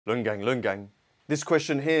Lungang. This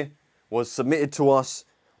question here was submitted to us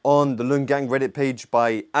on the Lungang Reddit page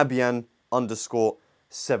by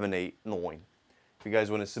Abian_789. If you guys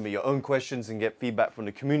want to submit your own questions and get feedback from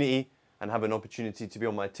the community and have an opportunity to be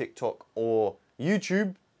on my TikTok or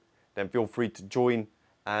YouTube, then feel free to join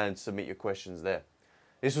and submit your questions there.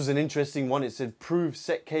 This was an interesting one. It said prove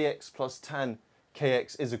sec kx plus tan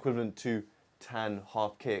kx is equivalent to tan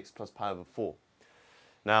half kx plus pi over 4.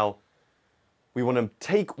 Now, we want to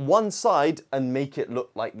take one side and make it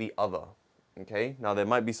look like the other. Okay, now there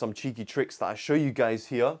might be some cheeky tricks that I show you guys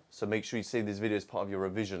here, so make sure you save this video as part of your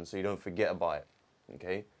revision so you don't forget about it.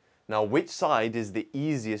 Okay, now which side is the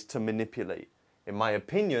easiest to manipulate? In my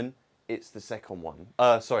opinion, it's the second one.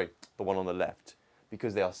 The one on the left,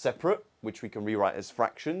 because they are separate, which we can rewrite as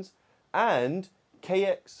fractions, and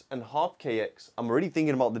kx and half kx, I'm already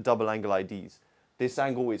thinking about the double angle IDs. This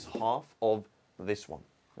angle is half of this one.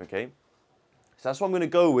 Okay, so that's what I'm going to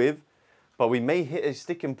go with. But we may hit a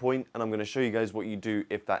sticking point, and I'm going to show you guys what you do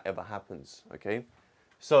if that ever happens, okay?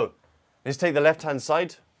 So, let's take the left-hand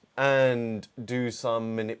side and do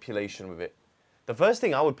some manipulation with it. The first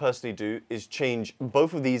thing I would personally do is change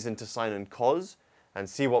both of these into sine and cos and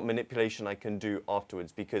see what manipulation I can do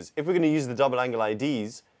afterwards. Because if we're going to use the double angle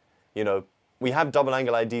IDs, you know, we have double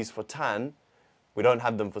angle IDs for tan, we don't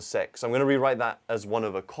have them for sec. So I'm going to rewrite that as 1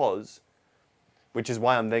 over cos, which is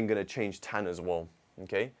why I'm then going to change tan as well,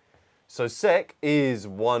 okay? So sec is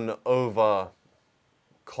 1 over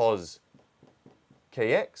cos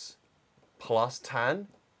kx plus tan,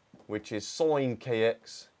 which is sine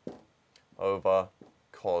kx over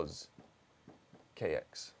cos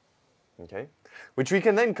kx, okay? Which we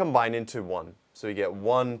can then combine into 1. So we get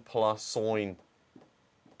 1 plus sine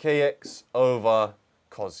kx over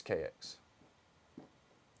cos kx.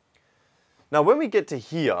 Now when we get to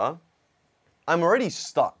here, I'm already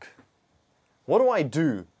stuck. What do I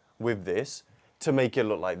do with this to make it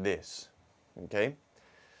look like this? Okay,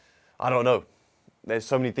 I don't know. There's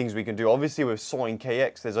so many things we can do. Obviously with sine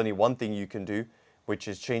kx, there's only one thing you can do, which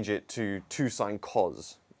is change it to 2 sine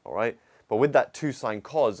cos, all right? But with that 2 sine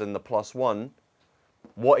cos and the plus 1,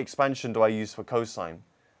 what expansion do I use for cosine?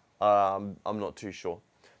 I'm not too sure.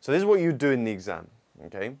 So this is what you do in the exam,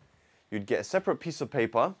 okay? You'd get a separate piece of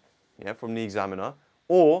paper, yeah, from the examiner,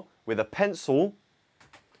 or with a pencil,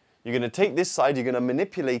 you're going to take this side, you're going to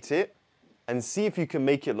manipulate it, and see if you can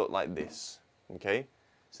make it look like this, okay?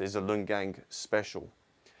 So this is a Lungang special.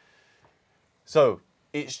 So,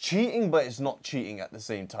 it's cheating, but it's not cheating at the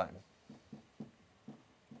same time.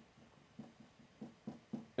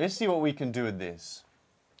 Let's see what we can do with this.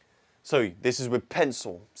 So, this is with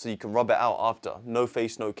pencil, so you can rub it out after. No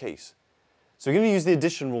face, no case. So we're going to use the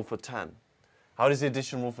addition rule for tan. How does the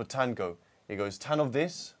addition rule for tan go? It goes tan of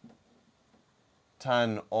this,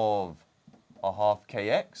 tan of a half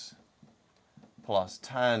kx plus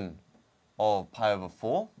tan of pi over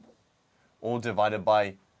 4, all divided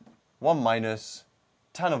by 1 minus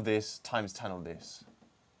tan of this times tan of this.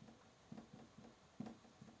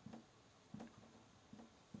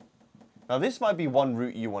 Now this might be one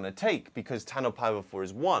route you want to take because tan of pi over 4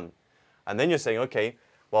 is 1. And then you're saying, okay,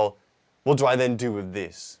 well, what do I then do with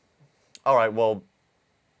this? All right, well,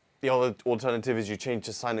 the other alternative is you change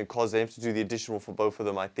to sine and cos. They have to do the addition rule for both of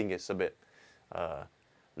them. I think it's a bit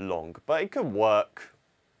long, but it could work.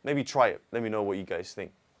 Maybe try it. Let me know what you guys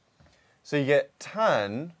think. So you get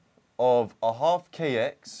tan of a half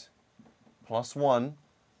kx plus 1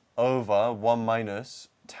 over 1 minus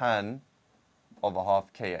tan of a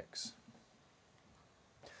half kx.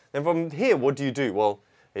 Then from here, what do you do? Well,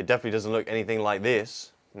 it definitely doesn't look anything like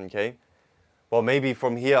this, okay? Well, maybe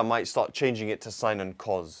from here, I might start changing it to sine and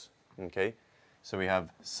cos, okay? So we have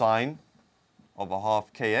sine of a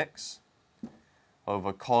half kx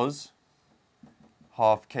over cos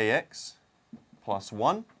half kx plus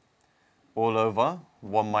 1 all over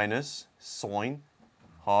 1 minus sine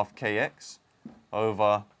half kx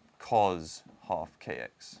over cos half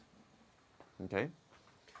kx, okay?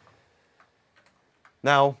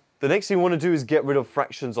 Now, the next thing we want to do is get rid of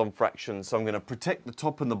fractions on fractions. So I'm going to protect the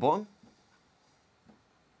top and the bottom.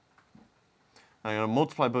 I'm going to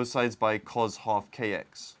multiply both sides by cos half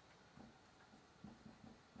kx.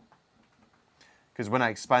 Because when I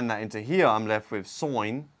expand that into here, I'm left with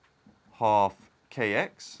sine half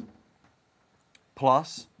kx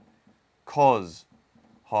plus cos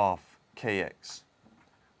half kx.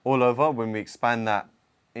 All over, when we expand that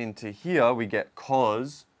into here, we get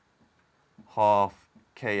cos half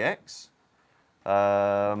kx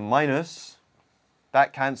minus,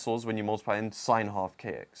 that cancels when you multiply in sine half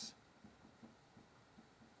kx.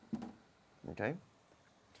 Okay?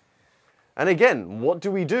 And again, what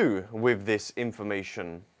do we do with this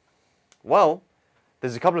information? Well,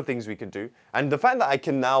 there's a couple of things we can do. And the fact that I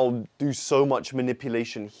can now do so much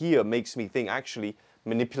manipulation here makes me think actually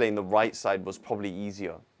manipulating the right side was probably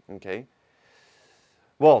easier. Okay.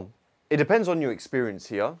 Well, it depends on your experience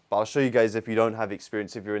here, but I'll show you guys if you don't have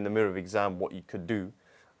experience, if you're in the middle of exam, what you could do.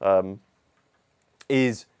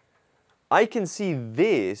 Is I can see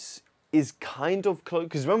this is kind of close,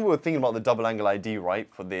 because remember we were thinking about the double angle ID, right,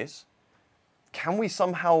 for this. Can we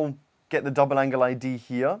somehow get the double angle ID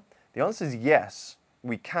here? The answer is yes,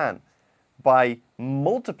 we can. By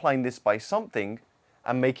multiplying this by something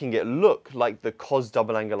and making it look like the cos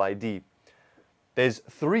double angle ID. There's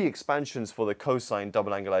 3 expansions for the cosine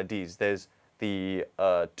double angle IDs. There's the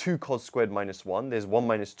 2 cos squared minus 1, there's 1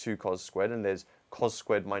 minus 2 cos squared, and there's cos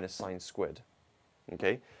squared minus sine squared.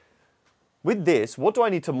 Okay? With this, what do I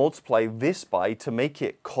need to multiply this by to make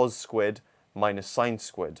it cos squared minus sine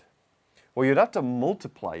squared? Well, you'd have to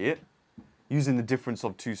multiply it using the difference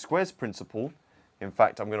of 2 squares principle. In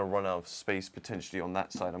fact, I'm going to run out of space potentially on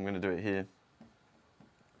that side. I'm going to do it here.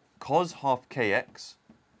 Cos half kx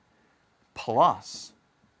plus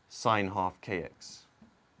sine half kx.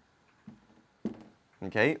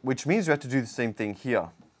 Okay, which means we have to do the same thing here.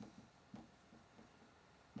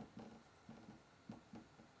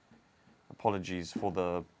 Apologies for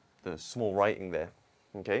the small writing there.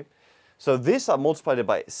 Okay, so this I multiplied it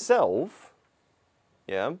by itself,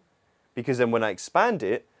 yeah, because then when I expand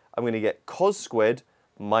it, I'm going to get cos squared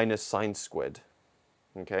minus sine squared.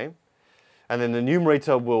 Okay, and then the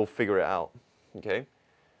numerator will figure it out. Okay,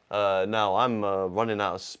 now I'm running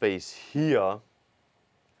out of space here.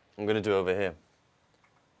 I'm going to do it over here.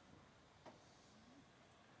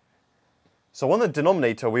 So on the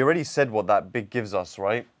denominator, we already said what that big gives us,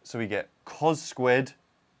 right? So we get cos squared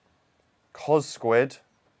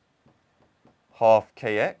half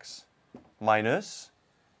kx minus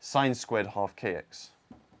sine squared half kx.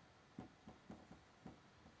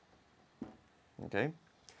 Okay.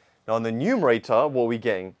 Now on the numerator, what are we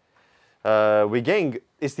getting?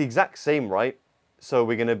 It's the exact same, right? So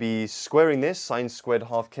we're going to be squaring this, sine squared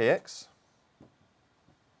half kx.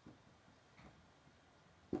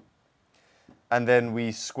 And then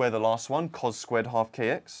we square the last one, cos squared half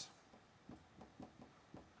kx.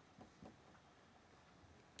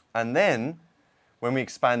 And then, when we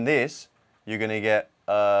expand this, you're going to get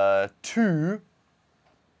 2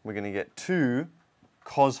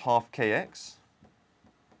 cos half kx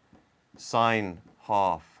sine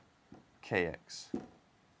half kx.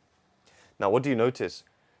 Now, what do you notice?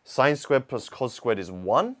 Sine squared plus cos squared is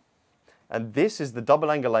 1. And this is the double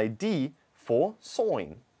angle ID for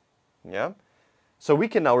sine. Yeah? So we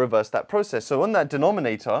can now reverse that process. So on that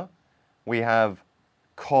denominator, we have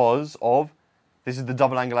cos of, this is the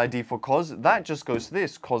double angle ID for cos, that just goes to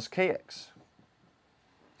this, cos kx.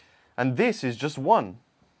 And this is just 1.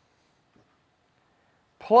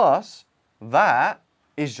 Plus, that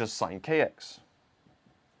is just sine kx.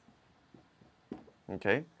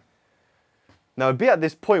 Okay? Now it'd be at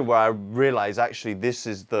this point where I realize actually this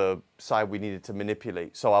is the side we needed to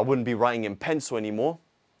manipulate. So I wouldn't be writing in pencil anymore.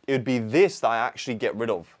 It would be this that I actually get rid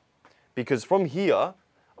of. Because from here,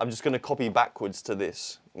 I'm just going to copy backwards to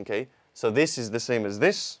this. Okay? So this is the same as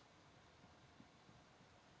this.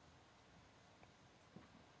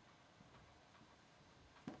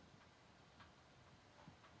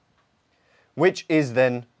 Which is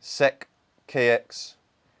then sec kx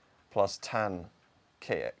plus tan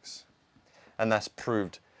kx. And that's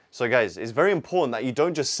proved. So guys, it's very important that you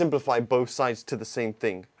don't just simplify both sides to the same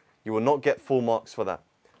thing. You will not get full marks for that.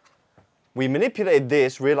 We manipulated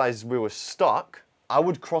this, realized we were stuck. I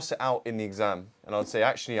would cross it out in the exam. And I'd say,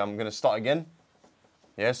 actually, I'm going to start again.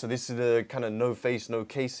 Yeah, so this is the kind of no face, no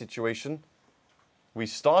case situation. We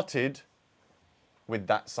started with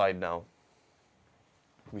that side now.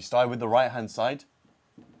 We started with the right-hand side.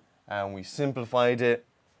 And we simplified it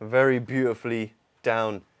very beautifully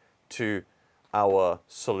down to our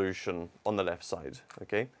solution on the left side.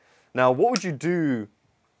 Okay. Now, what would you do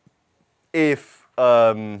if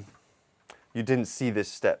you didn't see this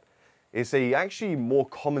step? It's a actually more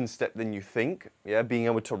common step than you think, yeah, being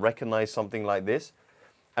able to recognize something like this.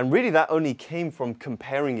 And really that only came from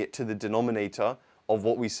comparing it to the denominator of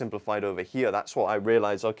what we simplified over here. That's what I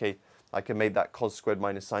realized, okay, I can make that cos squared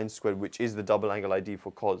minus sine squared, which is the double angle ID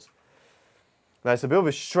for cos. Now it's a bit of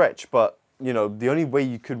a stretch, but you know, the only way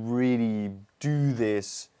you could really do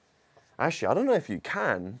this, actually, I don't know if you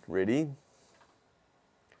can, really.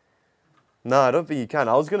 No, I don't think you can.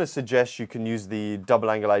 I was going to suggest you can use the double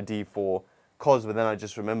angle ID for cos, but then I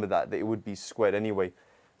just remembered that it would be squared anyway.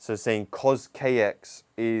 So saying cos kx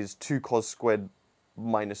is 2 cos squared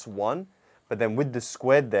minus 1, but then with the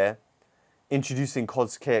squared there, introducing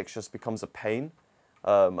cos kx just becomes a pain.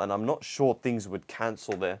 And I'm not sure things would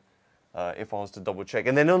cancel there if I was to double check.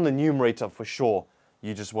 And then on the numerator, for sure,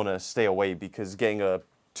 you just want to stay away because getting a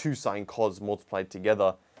 2 sine cos multiplied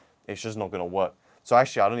together, it's just not going to work. So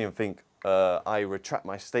actually, I don't even think I retract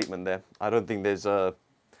my statement there. I don't think there's a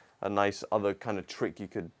nice other kind of trick you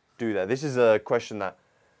could do there. This is a question that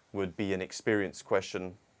would be an experience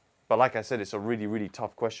question. But like I said, it's a really, really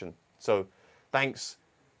tough question. So thanks,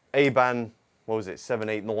 Aban, what was it,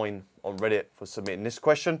 789 on Reddit for submitting this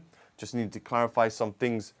question. Just needed to clarify some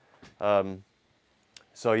things.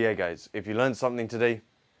 So yeah, guys, if you learned something today,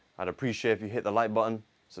 I'd appreciate if you hit the like button,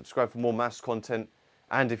 subscribe for more maths content,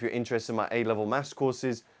 and if you're interested in my A-level maths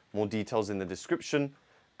courses, more details in the description.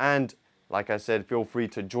 And like I said, feel free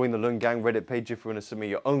to join the Learn Gang Reddit page if you want to submit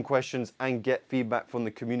your own questions and get feedback from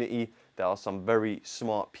the community. There are some very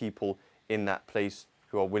smart people in that place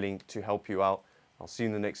who are willing to help you out. I'll see you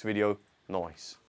in the next video. Nice.